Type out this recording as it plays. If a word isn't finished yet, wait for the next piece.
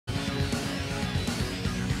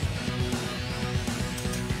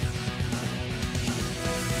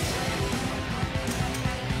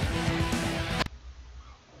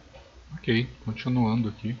Ok, continuando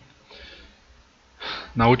aqui.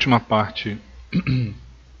 Na última parte,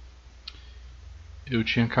 eu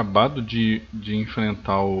tinha acabado de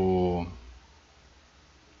enfrentar o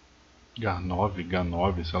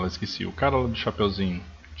G9, sei lá, esqueci. O cara lá do chapeuzinho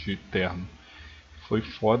de terno. Foi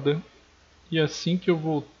foda. E assim que eu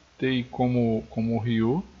voltei como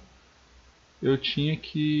Ryu, eu tinha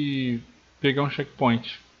que pegar um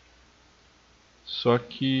checkpoint. Só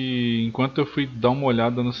que enquanto eu fui dar uma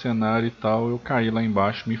olhada no cenário e tal, eu caí lá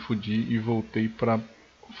embaixo, me fudi e voltei pra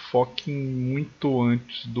fucking muito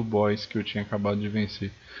antes do boss que eu tinha acabado de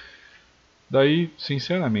vencer. Daí,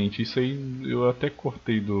 sinceramente, isso aí eu até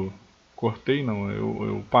cortei do... Cortei não,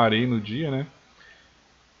 eu parei no dia, né?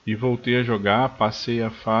 E voltei a jogar, passei a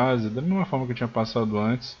fase da mesma forma que eu tinha passado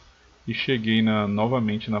antes. E cheguei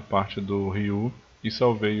novamente na parte do Ryu e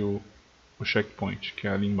salvei o checkpoint, que é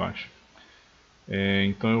ali embaixo.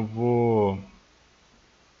 Então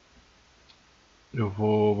eu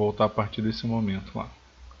vou voltar a partir desse momento lá.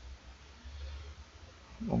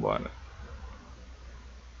 Vambora.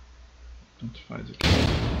 Tanto faz aqui.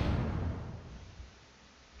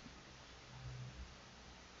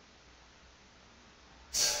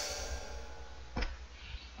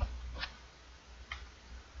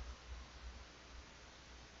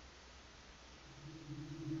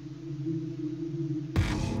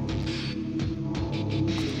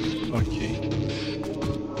 Ok.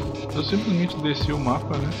 Eu simplesmente desci o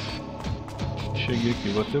mapa, né? Cheguei aqui,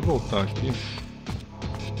 vou até voltar aqui.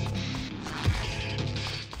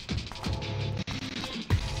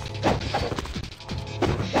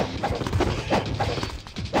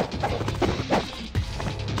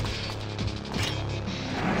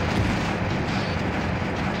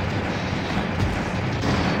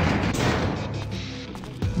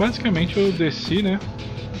 Basicamente eu desci, né?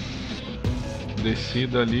 Desci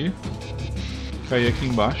dali, caí aqui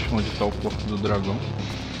embaixo, onde está o corpo do dragão.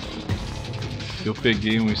 Eu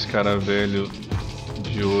peguei um escaravelho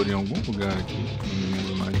de ouro em algum lugar aqui, não me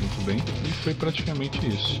lembro mais muito bem, e foi praticamente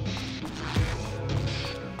isso.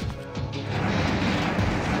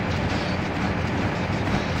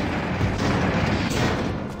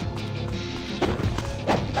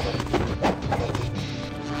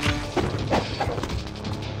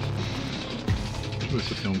 Deixa eu ver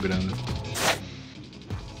se eu tenho grana.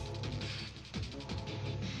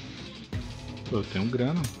 Pô, eu tenho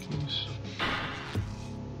grana, que isso?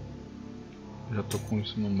 Já tô com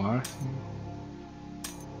isso no máximo.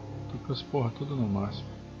 Tô com as porra tudo no máximo.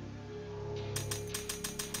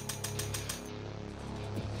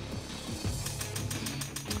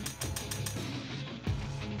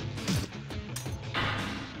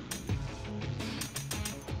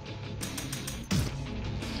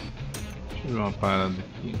 Deixa eu ver uma parada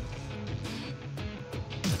aqui.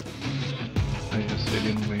 Aí já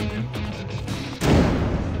seria no meio mesmo.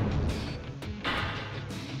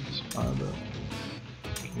 Espada.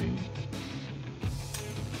 Ok.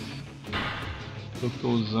 Eu tô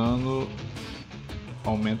usando.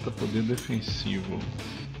 Aumenta poder defensivo.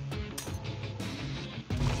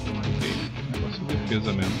 Ok. Negócio de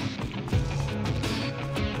defesa mesmo.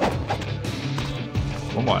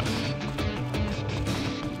 Vambora.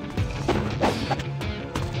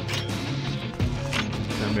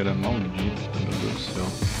 Câmera maldita, meu Deus do céu.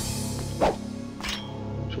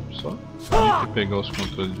 Deixa eu só pegar os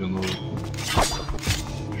controles de novo.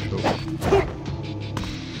 Show.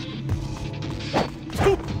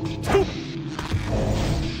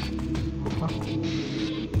 Opa.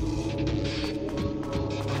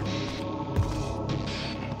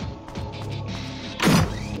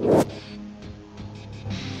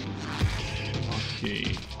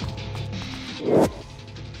 Ok.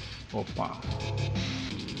 Opa.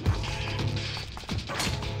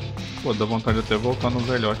 Pô, dá vontade de até voltar no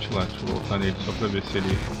velhote lá. Deixa eu voltar nele só pra ver se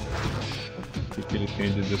ele... O que ele tem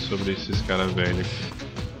a dizer sobre esses caras velhos aqui.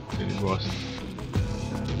 Que ele gosta.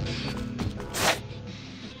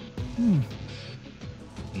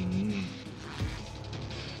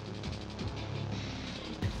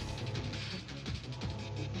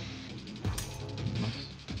 Nossa.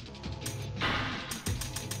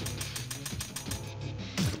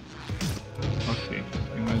 Ok.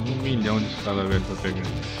 Tem mais 1 milhão de escala velha pra pegar.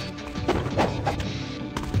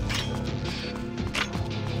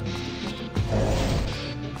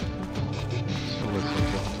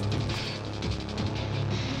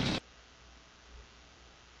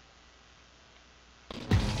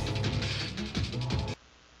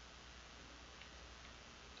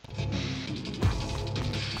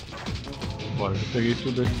 Bora, já peguei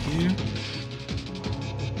tudo aqui.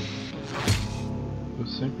 Eu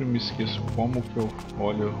sempre me esqueço como que eu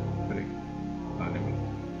olho. Peraí. Ah, lembrei.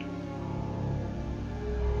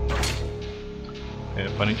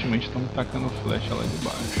 Aparentemente estão tacando flecha lá de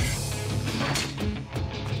baixo.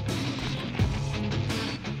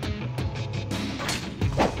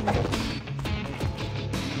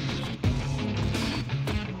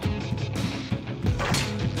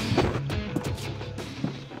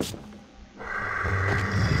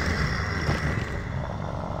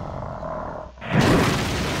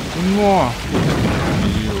 Nossa,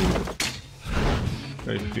 meu!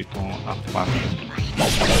 Foi feito uma faca.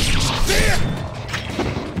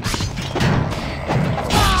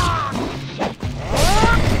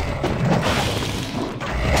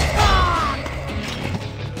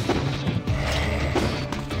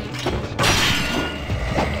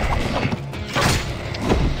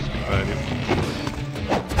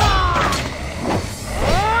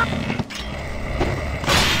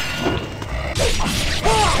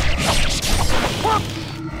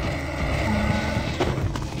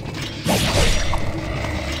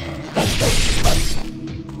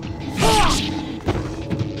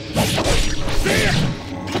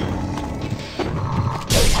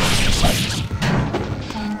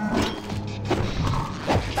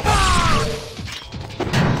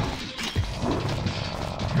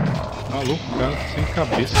 Maluco, o cara sem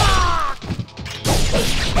cabeça.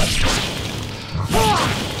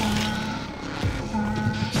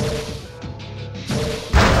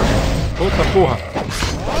 Outra porra!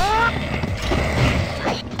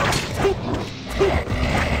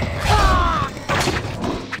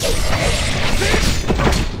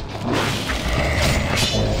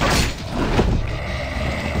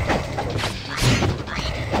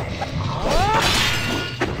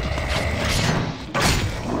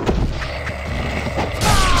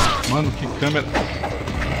 Mano, que câmera...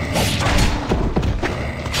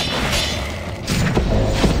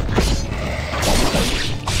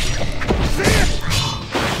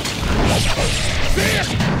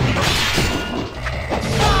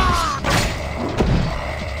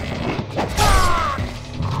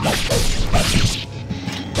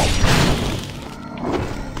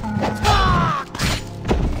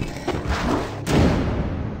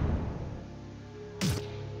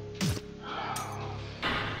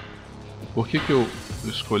 Por que eu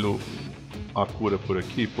escolho a cura por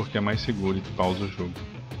aqui? Porque é mais seguro e pausa o jogo.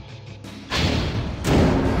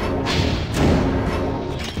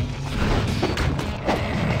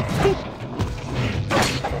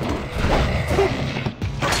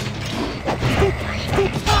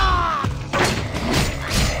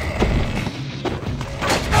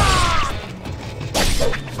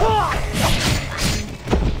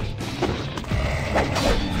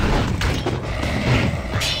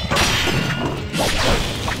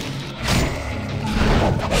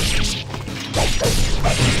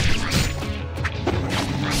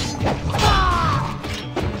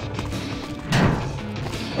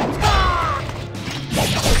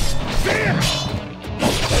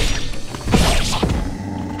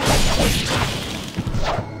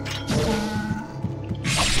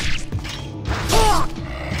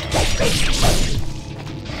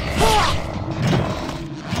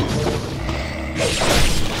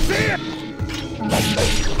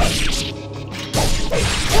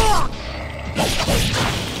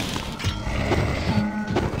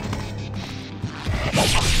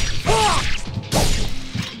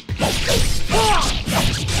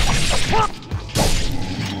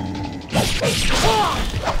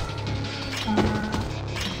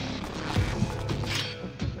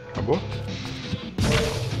 Acabou?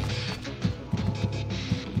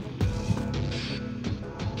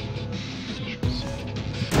 Acho que sim.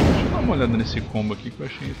 Deixa eu dar uma olhada nesse combo aqui que eu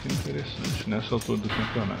achei até interessante nessa altura do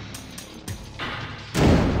campeonato.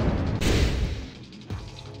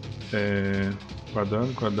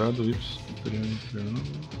 Quadrado, quadrado, Y, triângulo, triângulo.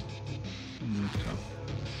 Tá.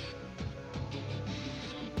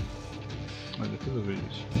 Mas depois eu vejo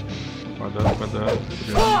isso. Quadrado, quadrado,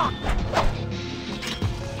 triângulo.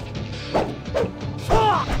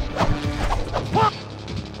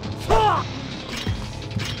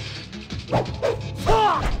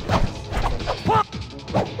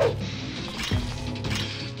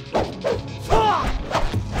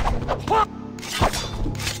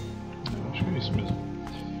 Acho que é isso mesmo.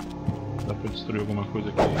 Dá pra destruir alguma coisa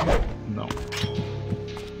aqui? Não.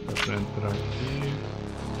 Dá pra entrar aqui.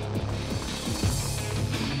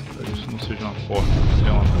 Para isso não seja uma porta. Se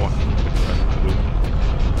é uma porta, não tem que ficar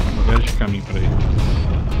no lugar de caminho pra ir.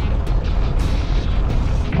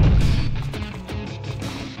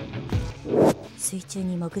 水中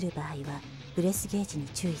に潜る場合はブレスゲージに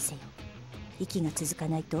注意せよ。息が続か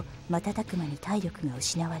ないと瞬く間に体力が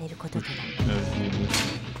失われることとなる。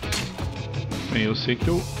Bem, eu sei que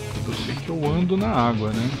eu ando na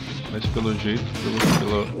água, né? Mas pelo jeito,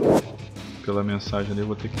 pela mensagem ali, eu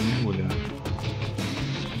vou ter que mergulhar.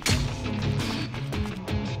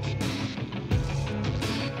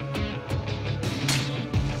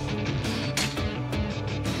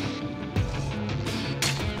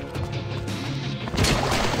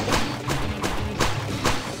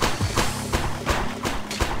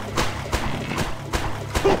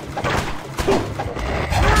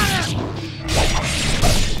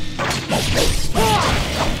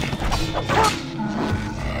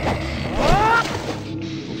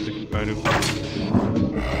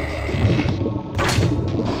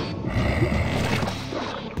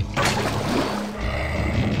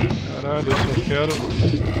 Caralho, eu só quero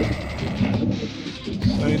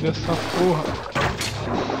sair dessa porra.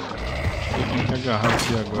 Eu tenho que agarrar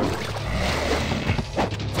aqui agora.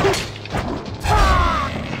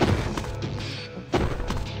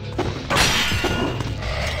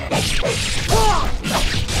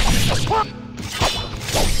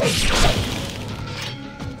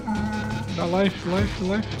 Dá life.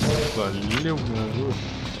 Valeu, garoto.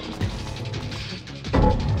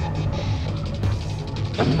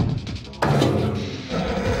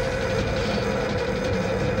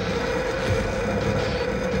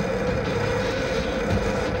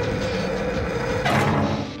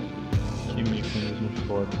 Que mecanismo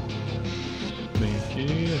foda. Bem, aqui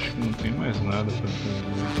acho que não tem mais nada pra fazer.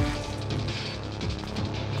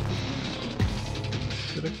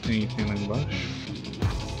 Será que tem item lá embaixo?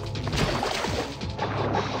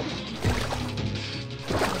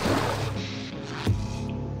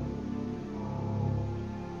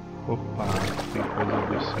 Opa, tem coisa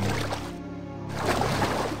ali assim.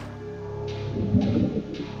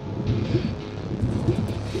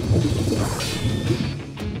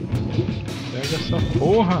 Pega essa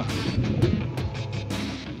porra!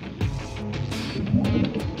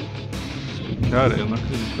 Cara, eu não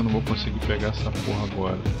acredito que eu não vou conseguir pegar essa porra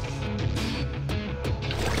agora.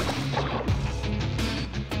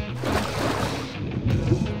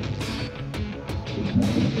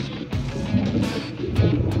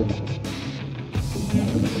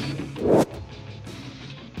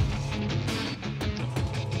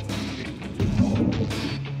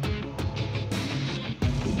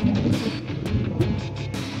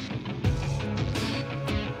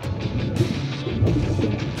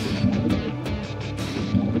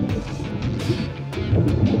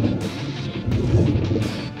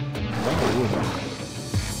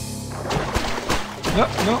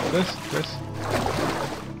 Não, desce.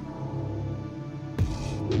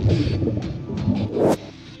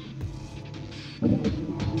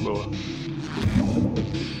 Boa.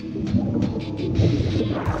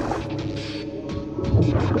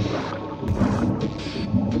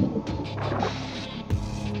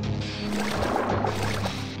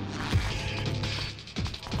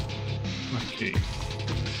 Ok.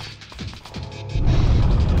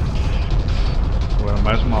 Agora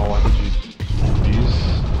mais uma horda de zumbis.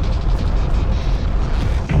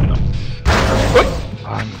 Não. Oi!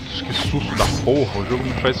 Ai meu Deus, que susto da porra! O jogo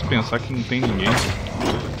me faz pensar que não tem ninguém.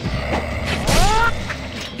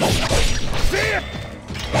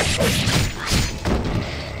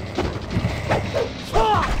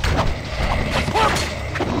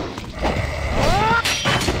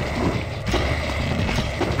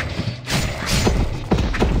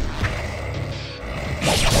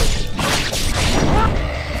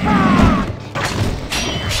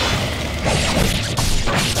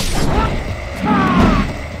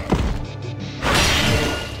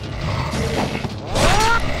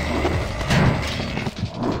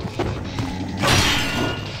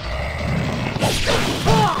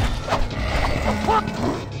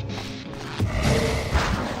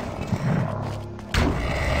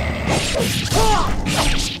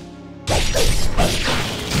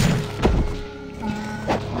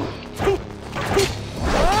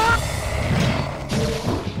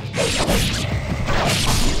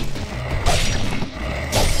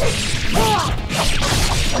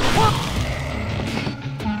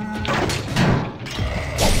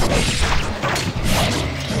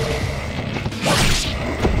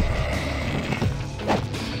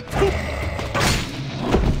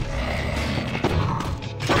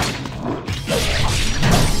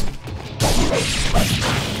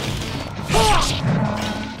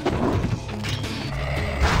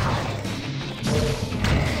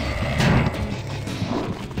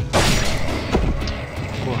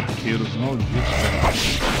 Arqueiros malditos, cara.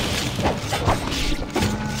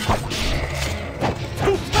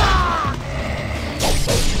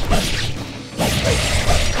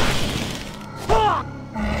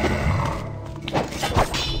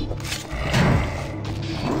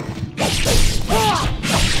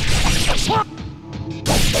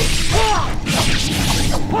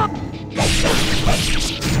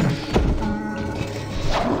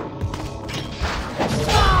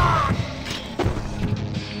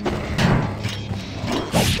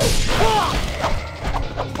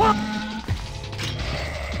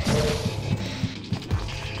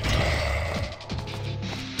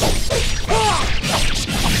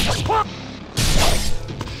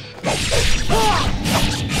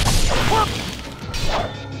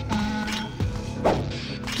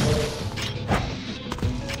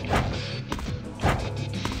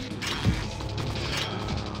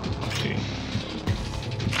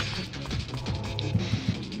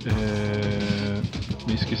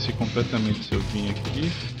 Me esqueci completamente se eu vim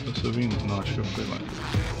aqui ou se eu vim... Não, acho que eu fui lá.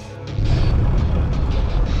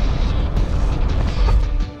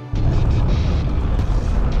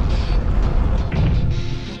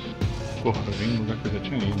 Porra, eu vim no lugar que eu já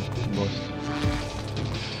tinha ido. Bosta.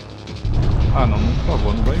 Ah não, por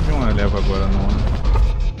favor, não vai vir uma leva agora não, né?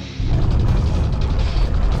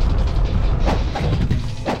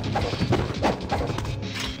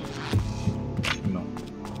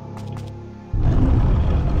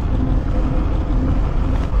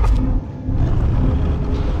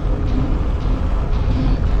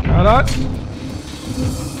 Caralho!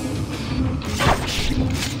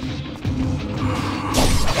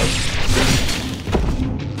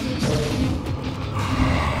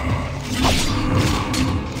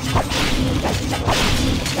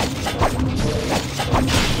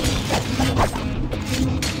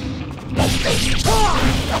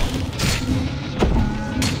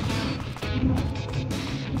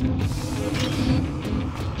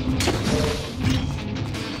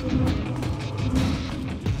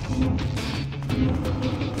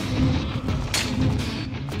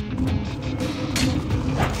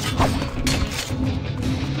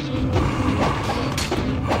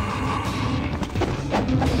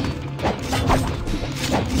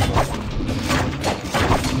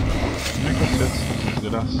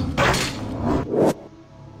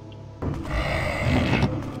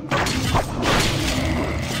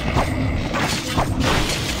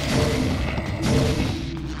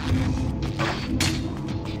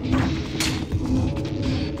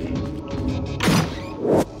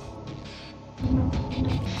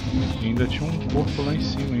 Ainda tinha um corpo lá em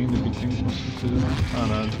cima ainda que tem que conseguir fazer uma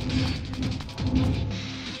parada.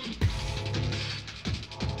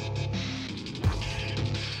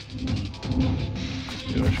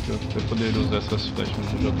 Eu acho que eu poderia usar essas flechas,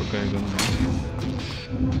 mas eu já tô carregando mais.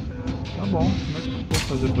 Tá bom, como é que eu vou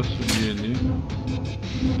fazer pra subir ali?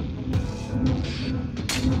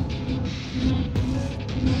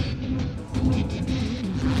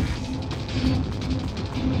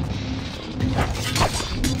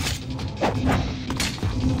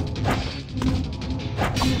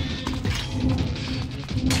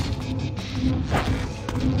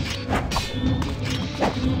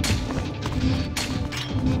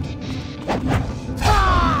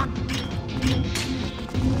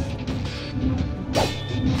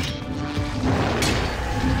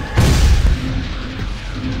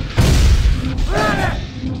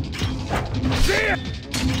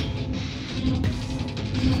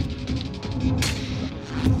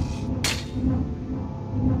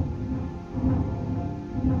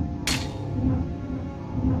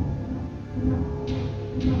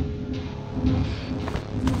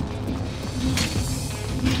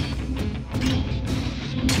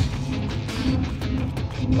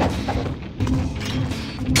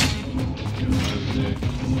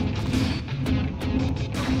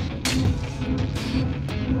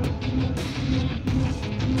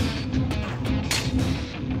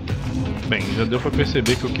 Bem, já deu pra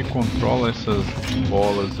perceber que o que controla essas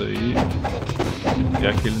bolas aí é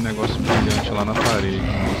aquele negócio brilhante lá na parede.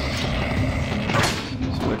 Mas...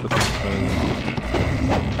 será que eu tenho que fazer?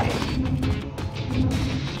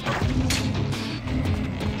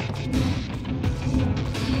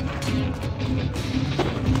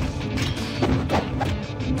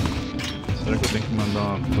 Será que eu tenho que mandar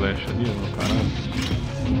uma flecha ali no caralho?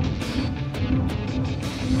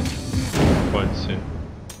 Pode ser.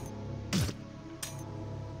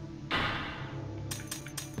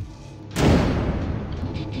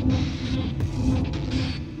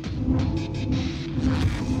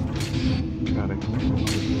 Cara, como é que eu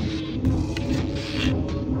mando?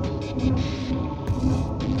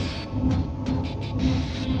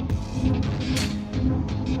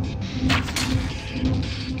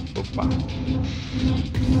 Opa!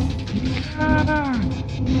 Caralho!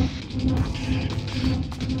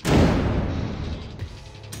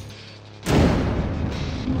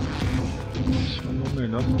 Isso é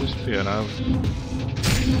melhor do que eu esperava.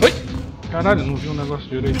 Oi! Caralho, não vi o negócio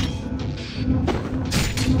direito.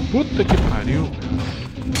 Puta que pariu, cara.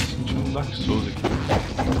 Tô sentindo um Dark Souls aqui.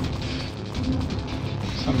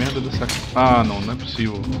 Essa merda dessa... Ah, não, não é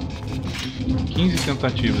possível. 15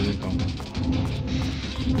 tentativas, então.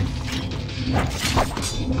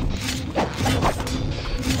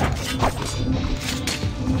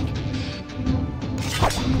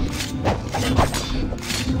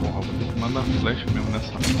 Porra, vou ter que mandar flecha mesmo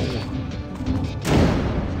nessa porra.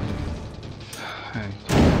 É,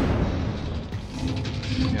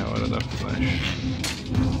 é a hora da flecha.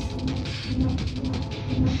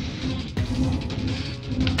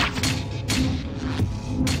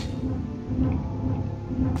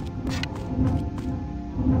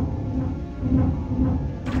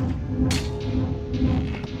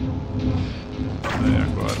 Aí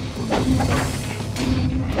agora,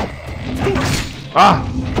 ah!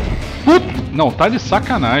 Não, tá de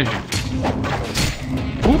sacanagem.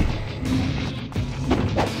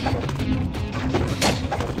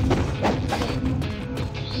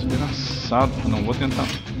 Desgraçado. Não, vou tentar.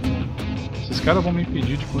 Esses caras vão me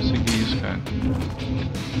impedir de conseguir isso, cara.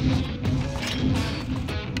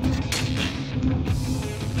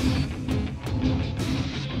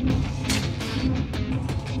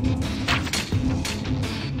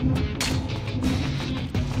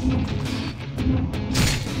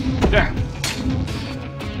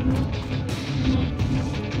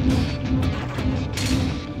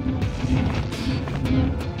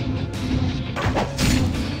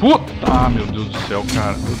 Puta! Ah, meu Deus do céu,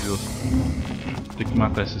 cara. Meu Deus. Tem que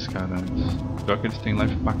matar esses caras antes. Pior que eles têm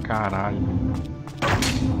life pra caralho.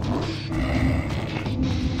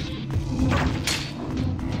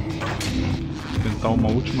 Vou tentar uma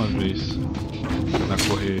última vez na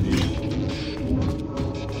correria.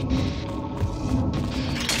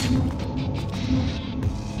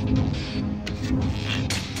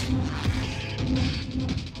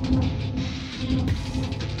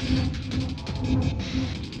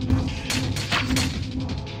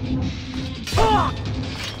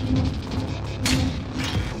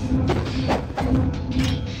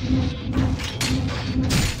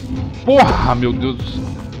 Porra, meu Deus do céu.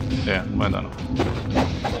 É, não vai dar não.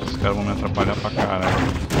 Esses caras vão me atrapalhar pra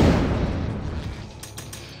caralho.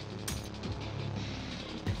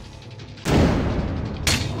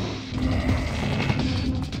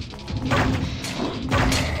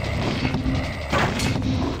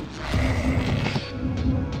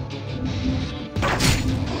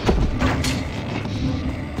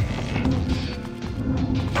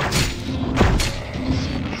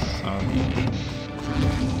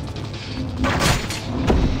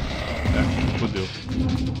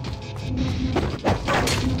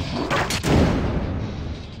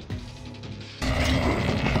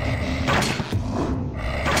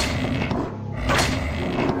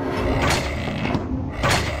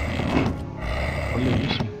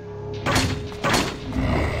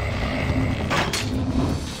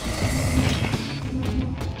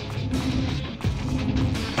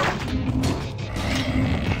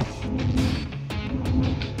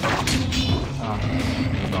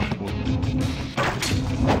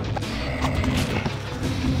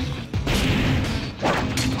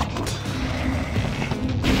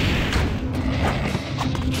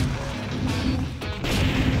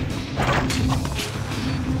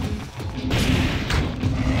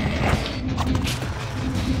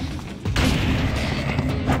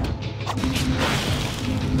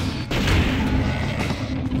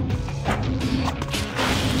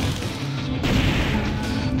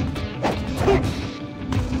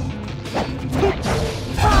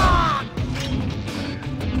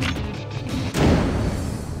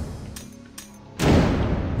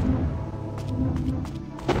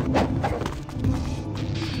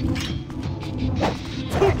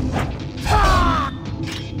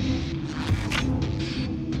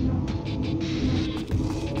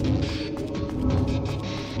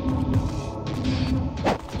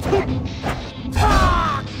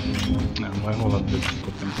 Não vai rolar do jeito que eu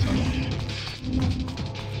tô pensando.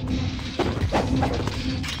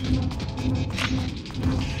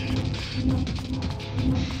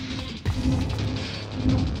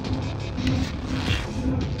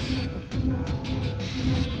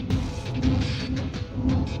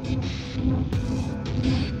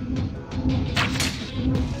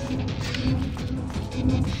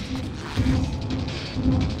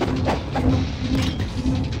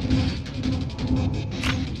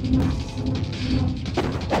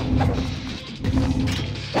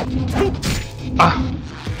 Ah!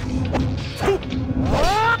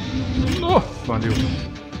 Oh, valeu.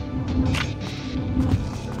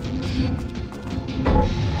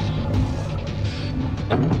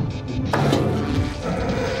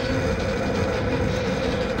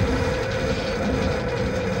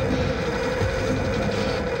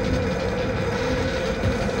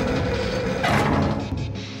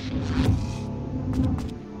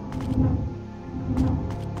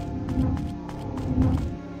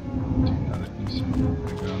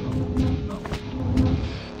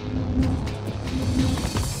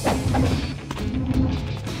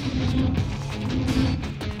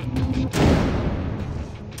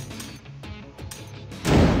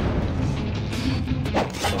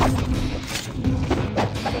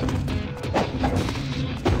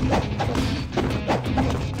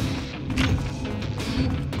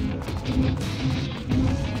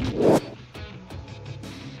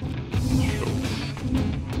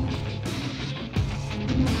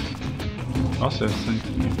 Nossa, essa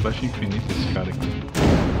flecha infinita esse cara aqui.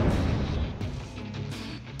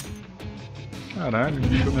 Caralho,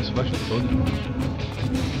 encheu minhas flechas todas.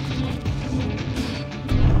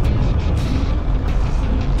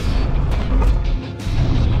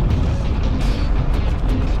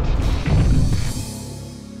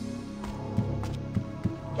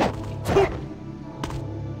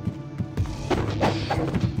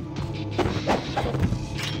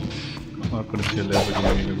 Vamos lá por esse leva de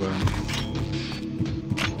inimigo agora.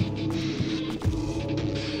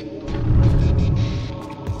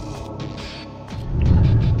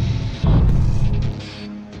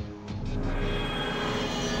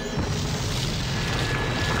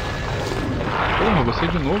 Porra, você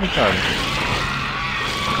de novo, cara.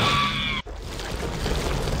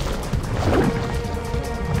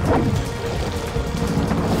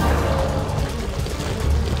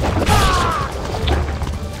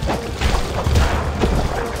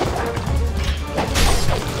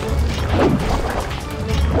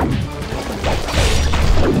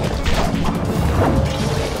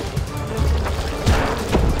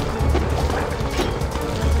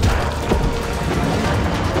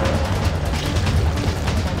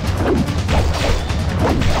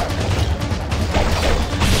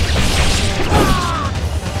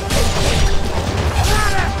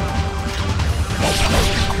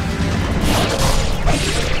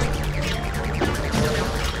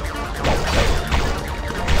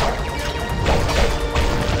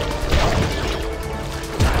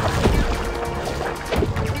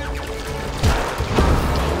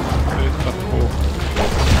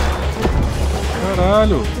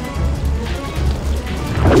 Caralho!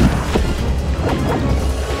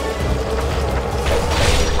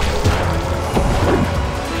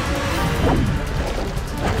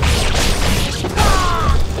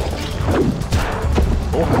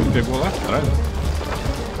 Porra, me pegou lá atrás.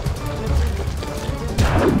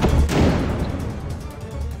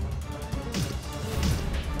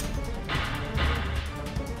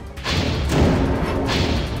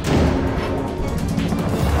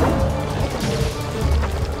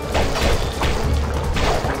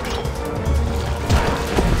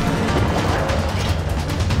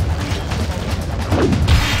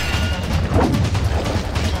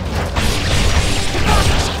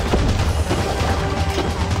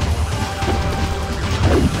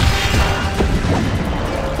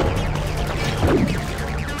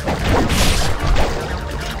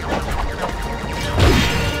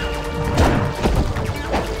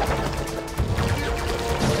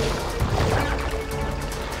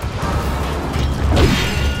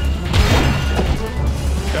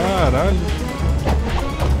 Caralho.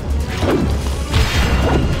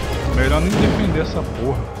 Melhor nem defender essa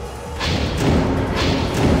porra.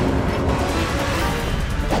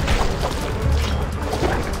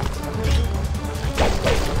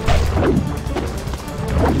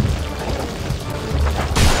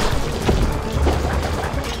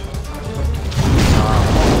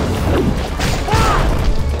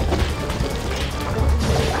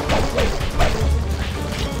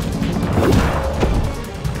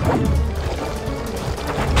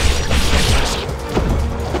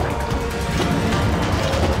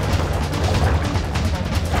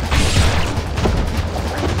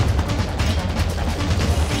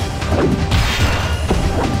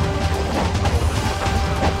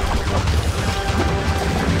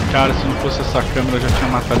 Cara, se não fosse essa câmera eu já tinha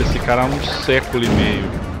matado esse cara há um século e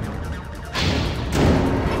meio.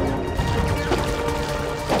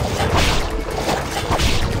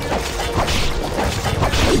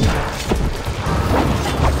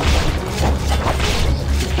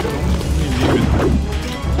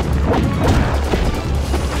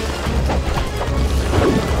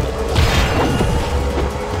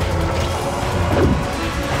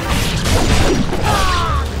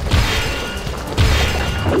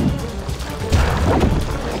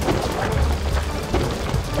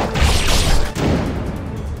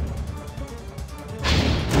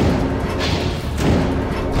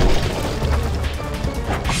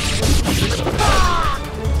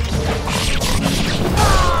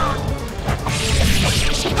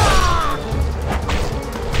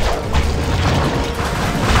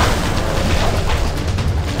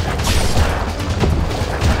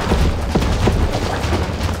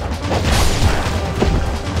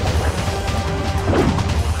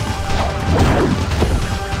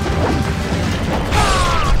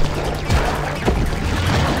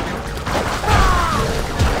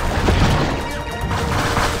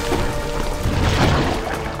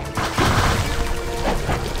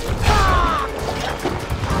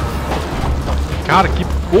 Cara, que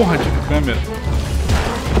porra de câmera!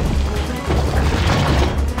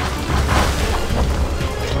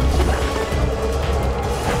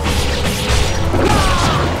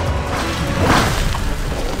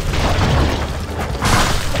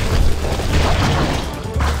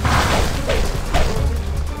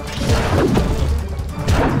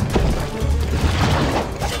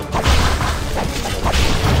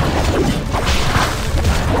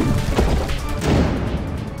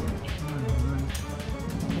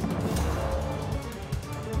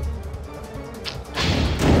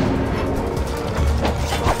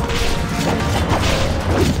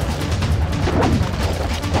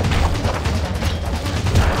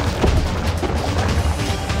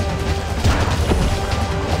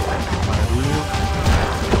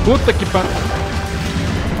 Puta que pariu.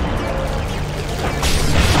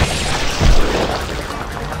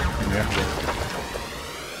 Merda.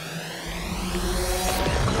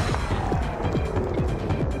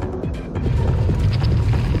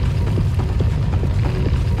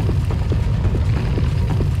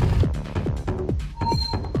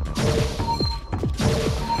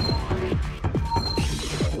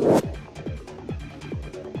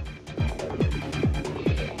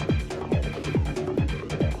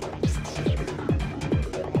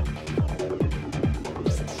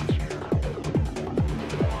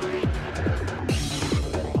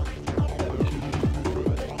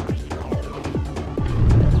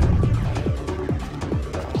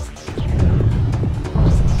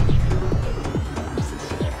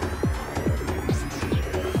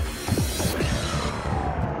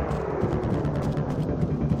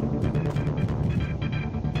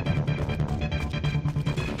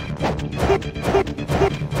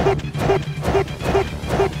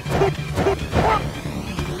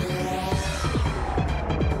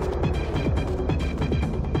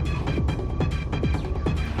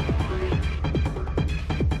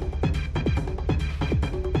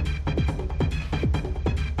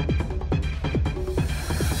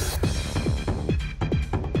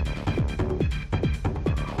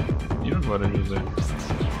 Agora, José.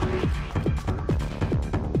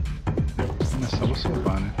 Vou começar a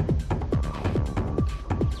salvar, né?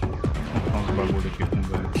 Vou comprar uns bagulho aqui com o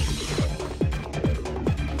velho.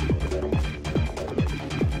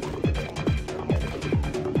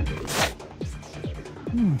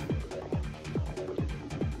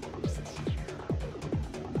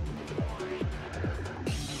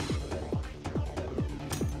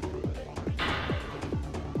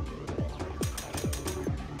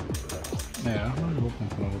 Mas vou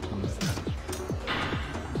comprar outro também.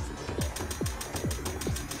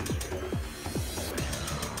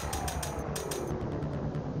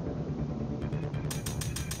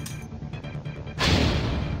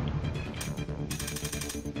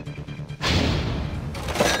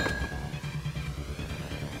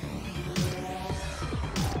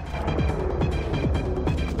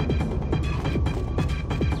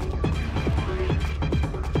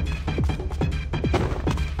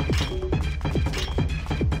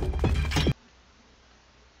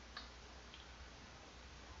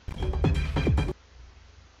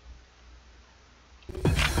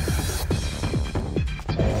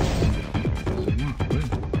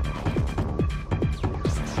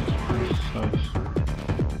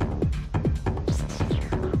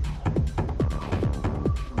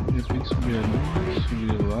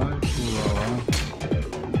 Subir lá e pular lá.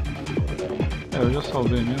 Eu já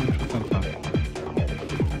salvei mesmo, deixa eu tentar.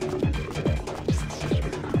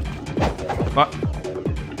 Ah.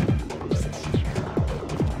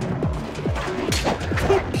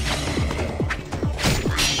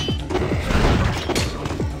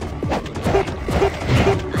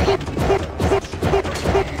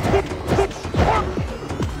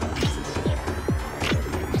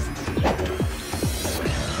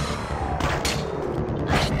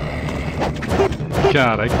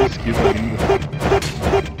 Caralho, que esquiva linda.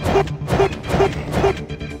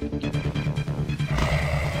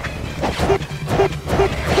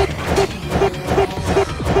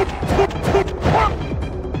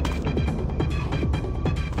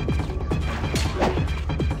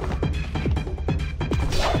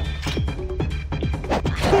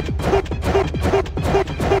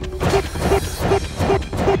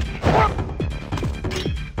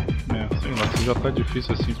 Sei lá, se já tá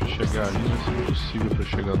difícil assim pra chegar ali, vai ser impossível pra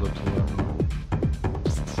chegar do outro lado.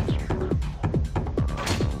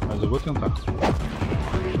 Mas eu vou tentar.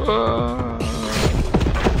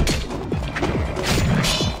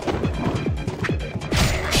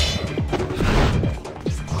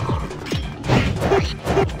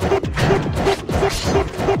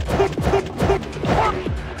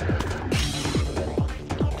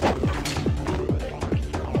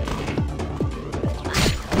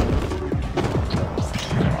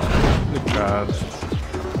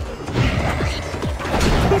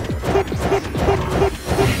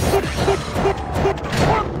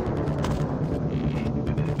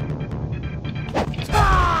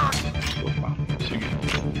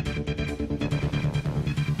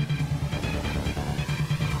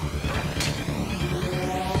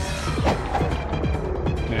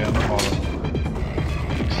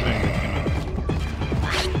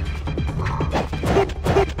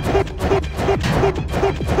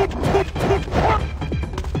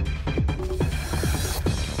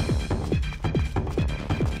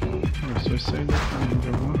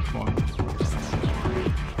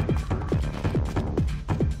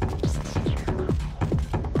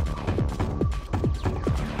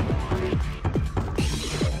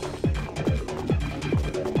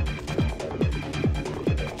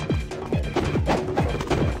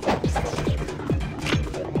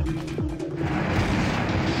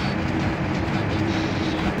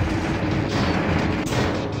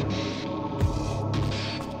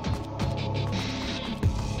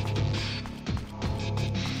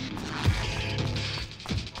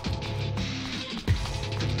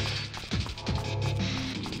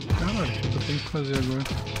 O que eu tenho que fazer agora?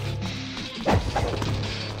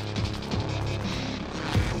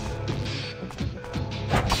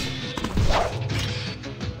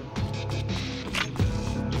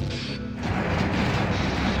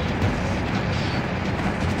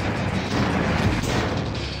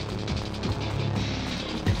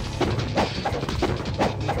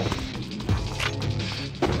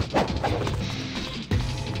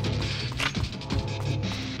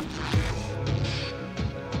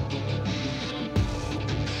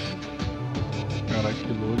 Caraca,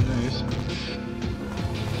 que load é esse?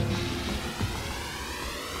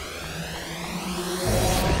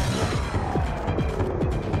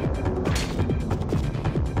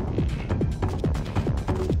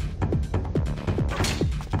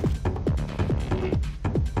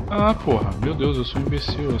 Ah, porra, meu Deus, eu sou um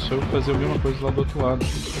imbecil, é só eu fazer a mesma coisa lá do outro lado.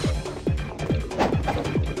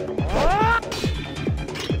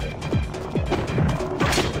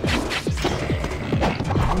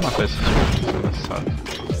 Vou matar esses bichos desgraçados.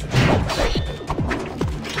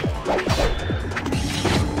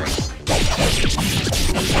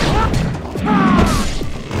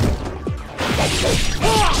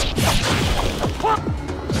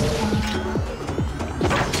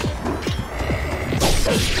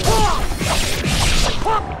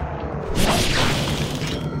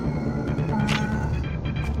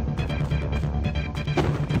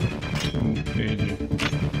 Entendi.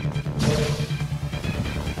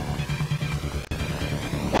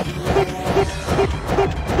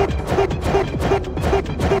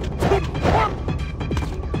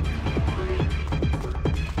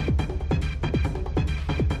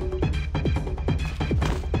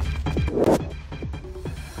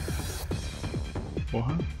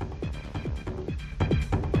 Porra.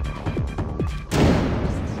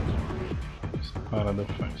 Essa parada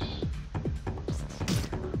faz.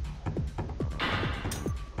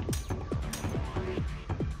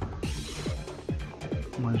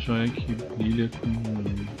 Uma joia que brilha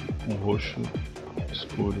com roxo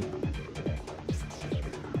escuro.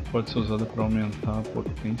 Pode ser usada para aumentar a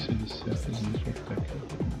potência de certas microtécnicas.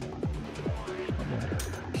 Tá bom.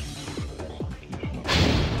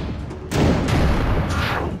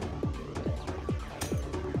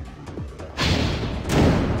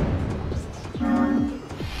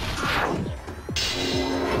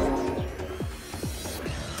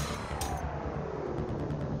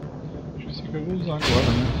 Que eu vou usar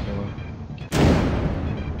agora, né? Sei lá.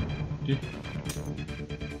 Ih.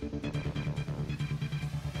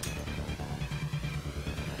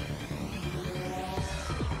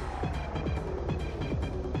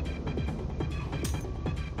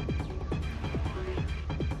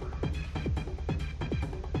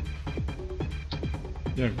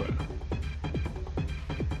 E agora?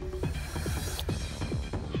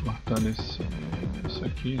 Fortalecer isso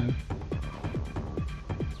aqui, né?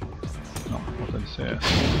 Não, fortalecer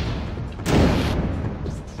essa.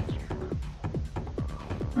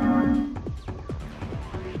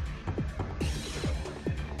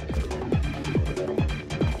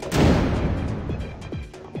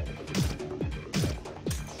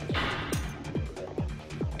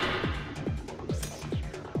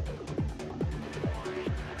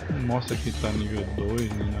 Não mostra que tá nível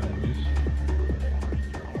 2, nem nada disso.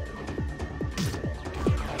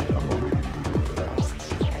 Tá bom.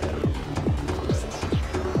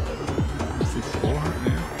 Que porra é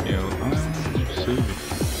aquela? Ah, não sei.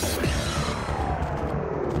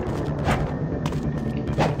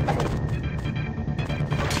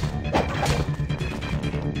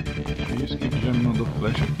 Que isso? Que já me mandou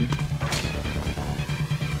flecha aqui?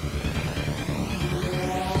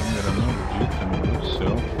 Câmera maldita, meu Deus do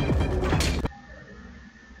céu.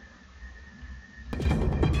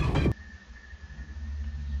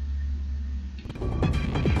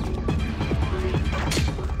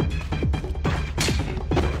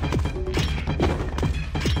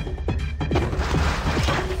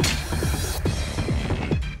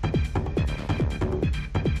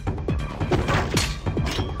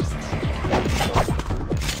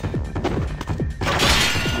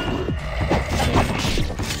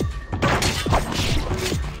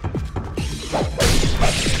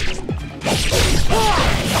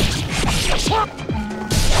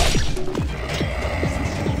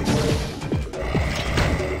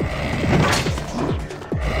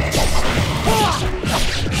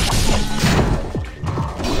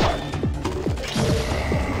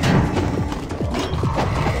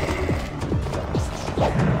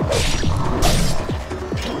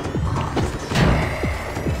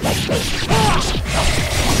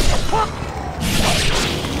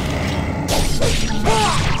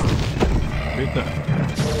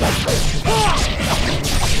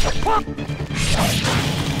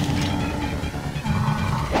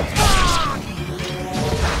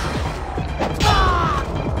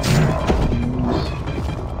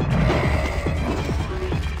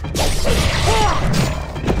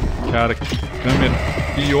 Cara, que câmera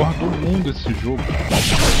pior do mundo esse jogo.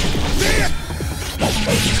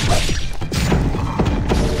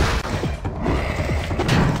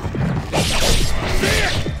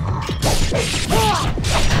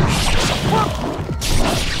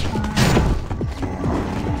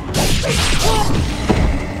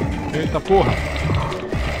 Eita porra!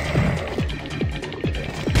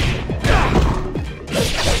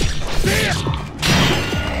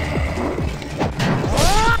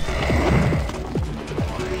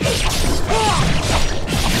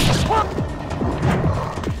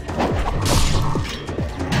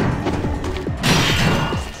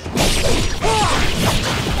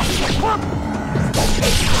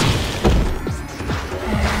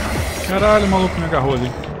 Caralho, o maluco me agarrou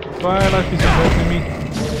ali. Vai lá que você volta em mim.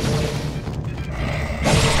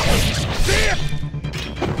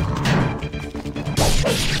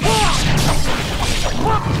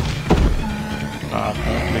 Tá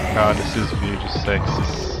complicado esses vídeos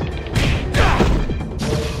sexys.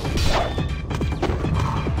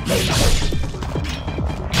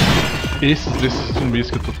 Esses desses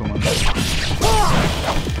zumbis que eu tô tomando.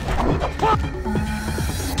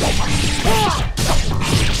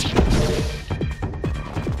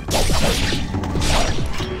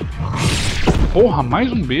 Porra, mais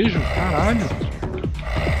um beijo? Caralho.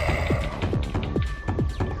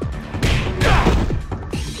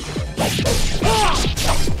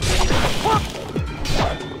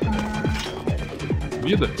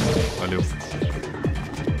 Vida? Valeu.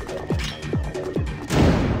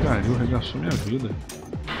 Caralho, arregaçou minha vida.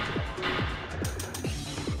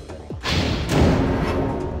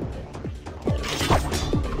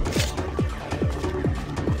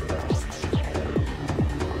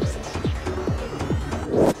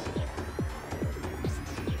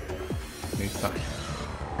 Eita.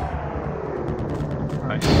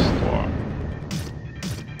 Ice Storm.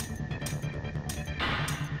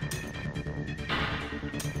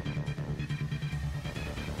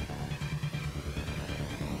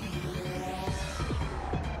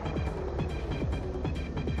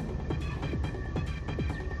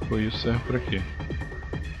 Foi isso, serve pra quê?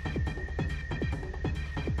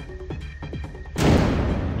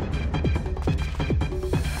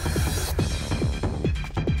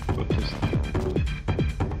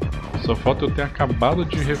 Só falta eu ter acabado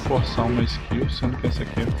de reforçar uma skill, sendo que essa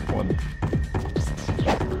aqui é foda.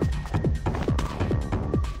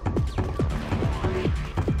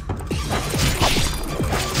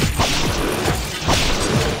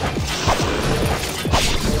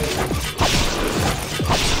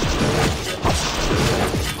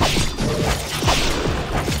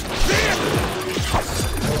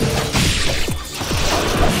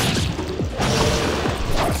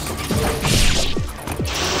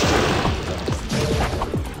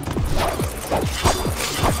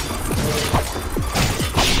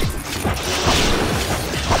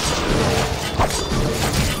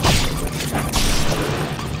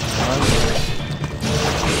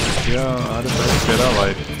 Aqui é a área para recuperar a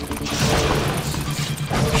life.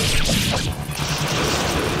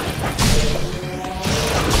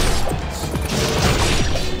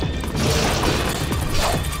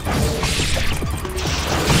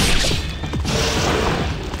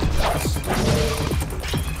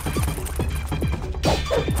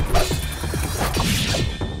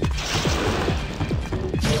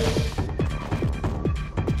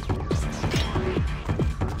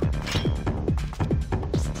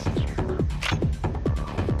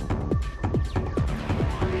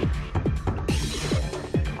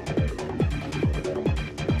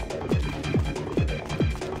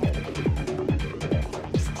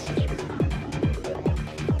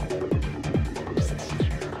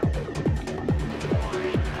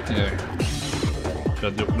 Já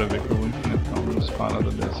deu pra ver que eu vou enfrentar umas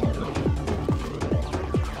paradas dessas aqui.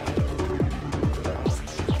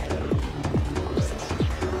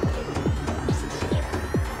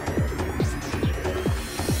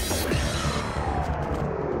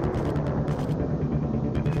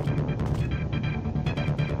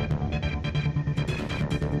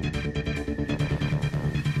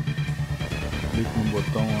 Clique no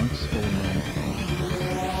botão antes ou não.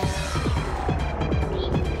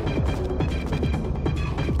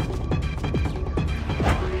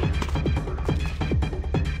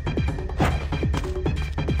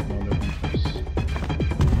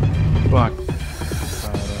 Fuck.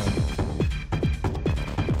 Caralho.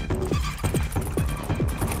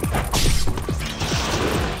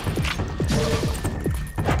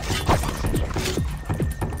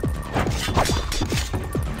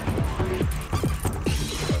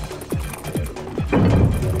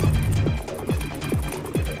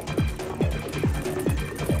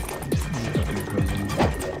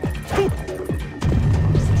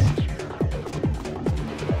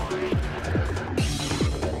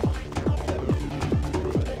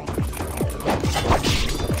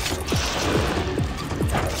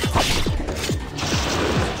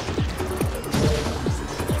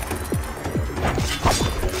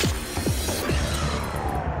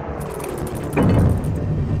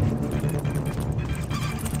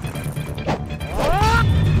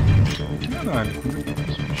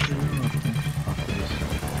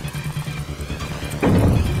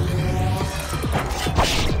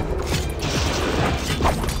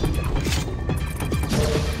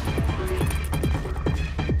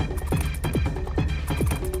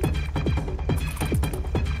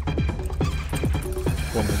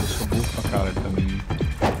 caralho também.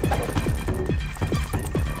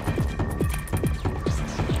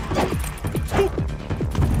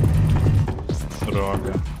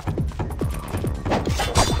 Droga.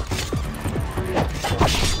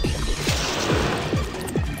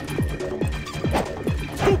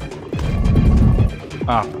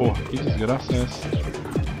 Ah, porra, que desgraça é essa?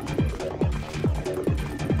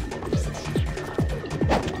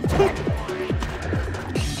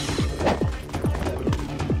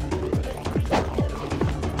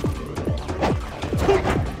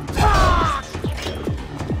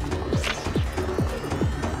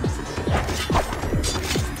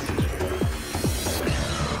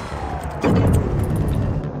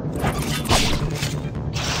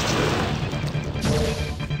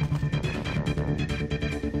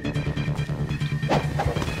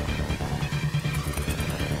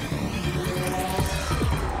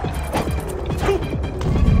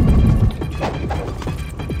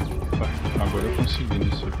 Agora eu consegui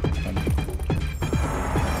isso aqui.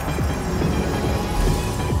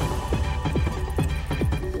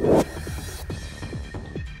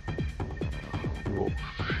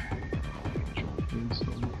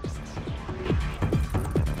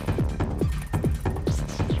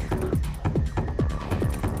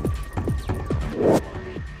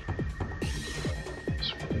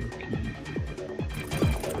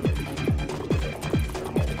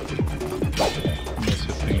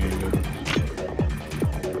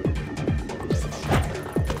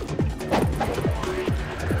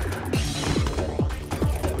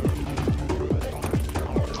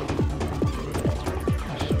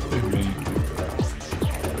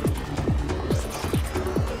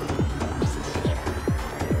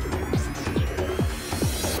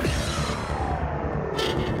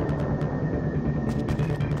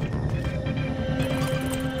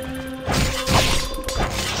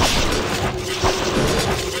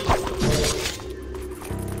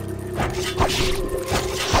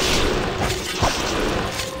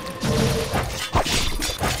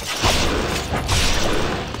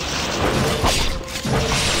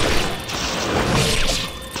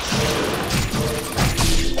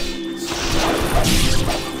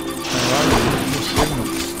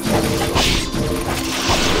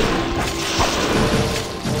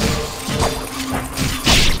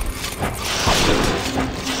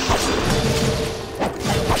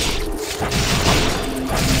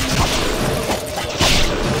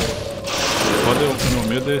 O meu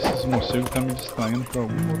medo é esses morcegos estar me distraindo pra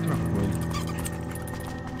alguma outra coisa.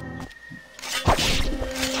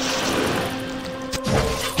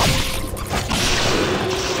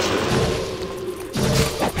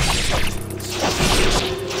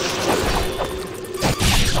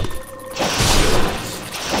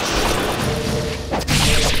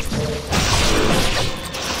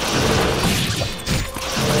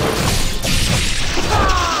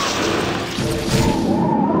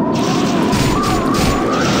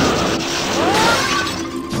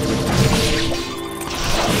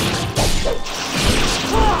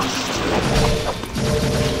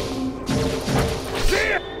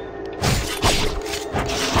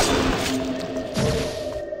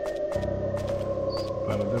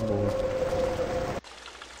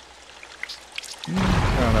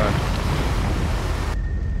 Caralho.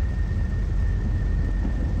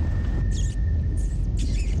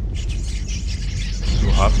 Se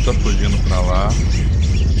o rato tá fugindo pra lá.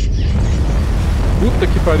 Puta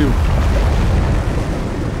que pariu!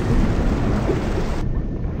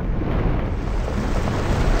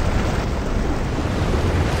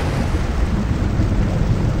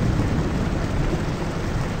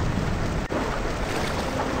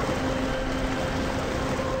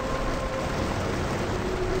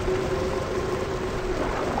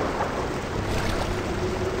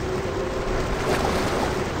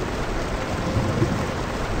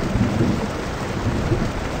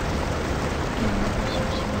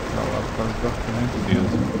 Da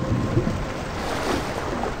correnteza.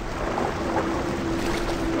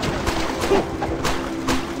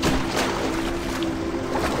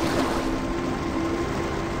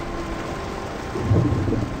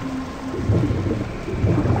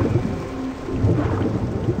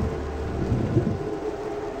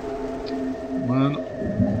 Mano,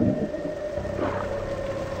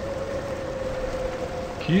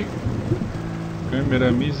 que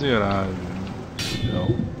câmera miserável.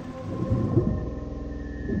 Não.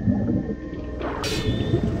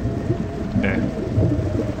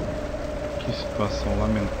 Que situação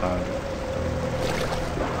lamentável.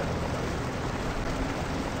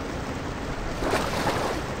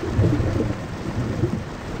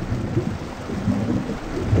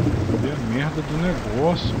 Cadê a merda do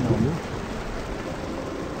negócio, maluco?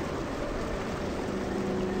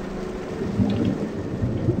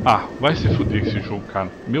 Ah, vai se fuder esse jogo, cara.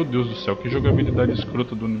 Meu Deus do céu, que jogabilidade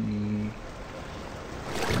escrota do... A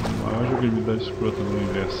maior jogabilidade escrota do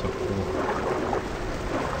universo, essa porra.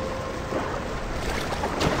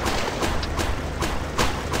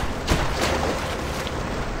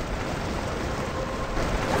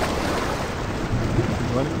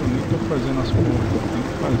 Agora que eu nem tô fazendo as porras que eu tenho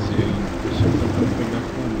que fazer ainda. Tô só tentando pegar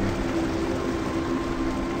com ele.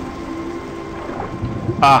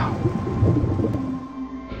 Ah!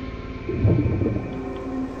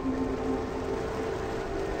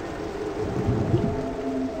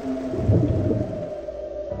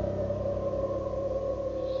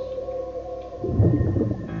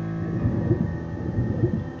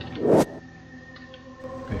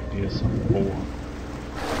 Perdi essa porra.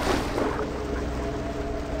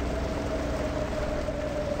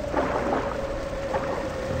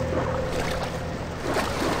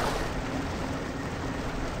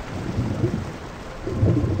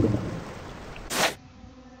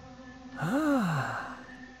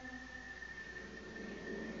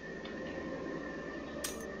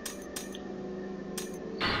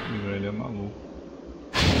 Ele é maluco.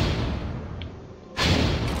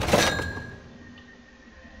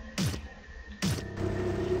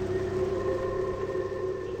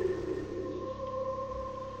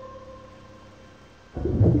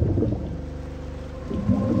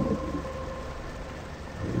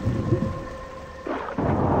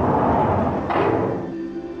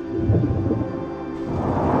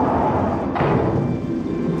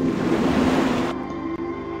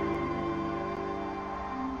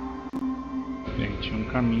 Tinha um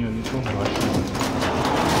caminho ali por baixo.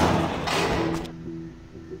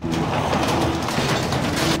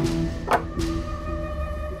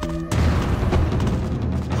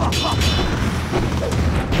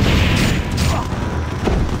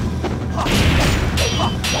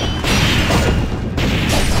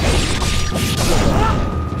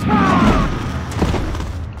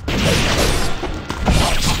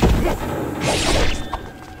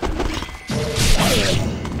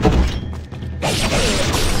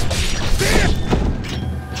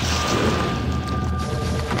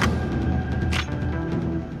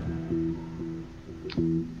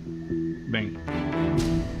 Bem,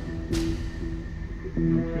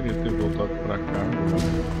 não queria ter voltado pra cá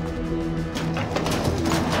agora.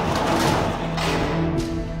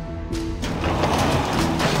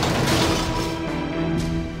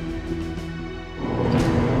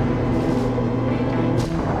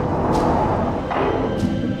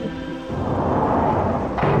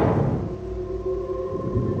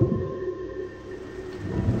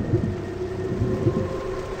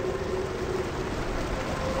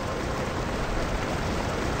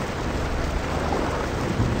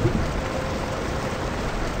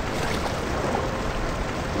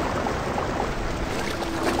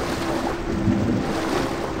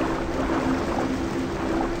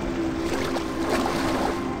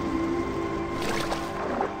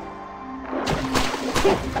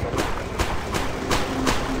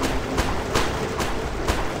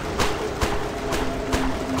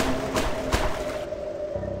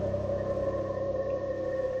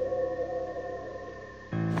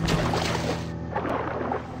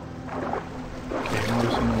 Vamos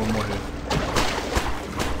ver se eu não vou morrer.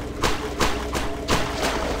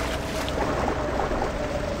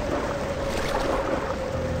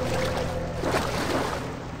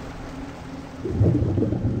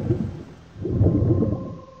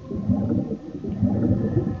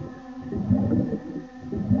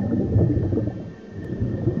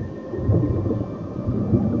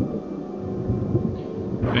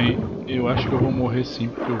 Bem, eu acho que eu vou morrer sim,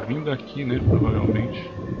 porque eu vim daqui, né, provavelmente.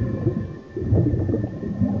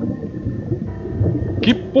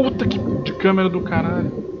 Que puta que de câmera do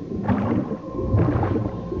caralho!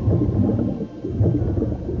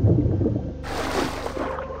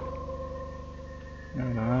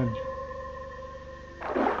 Caralho.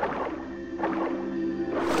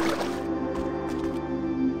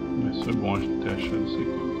 Mas foi bom a gente ter achado isso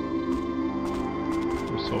aqui.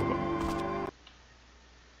 Vou salvar.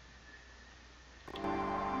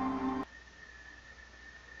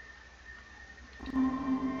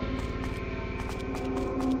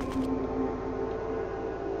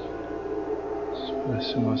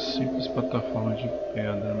 Parece uma simples plataforma de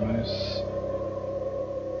pedra, mas...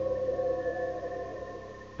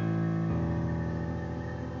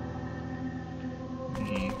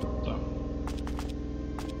 tá.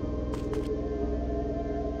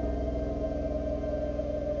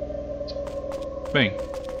 Bem,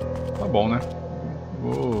 tá bom, né?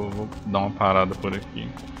 Vou dar uma parada por aqui.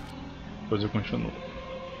 Depois eu continuo.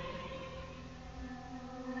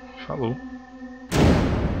 Falou.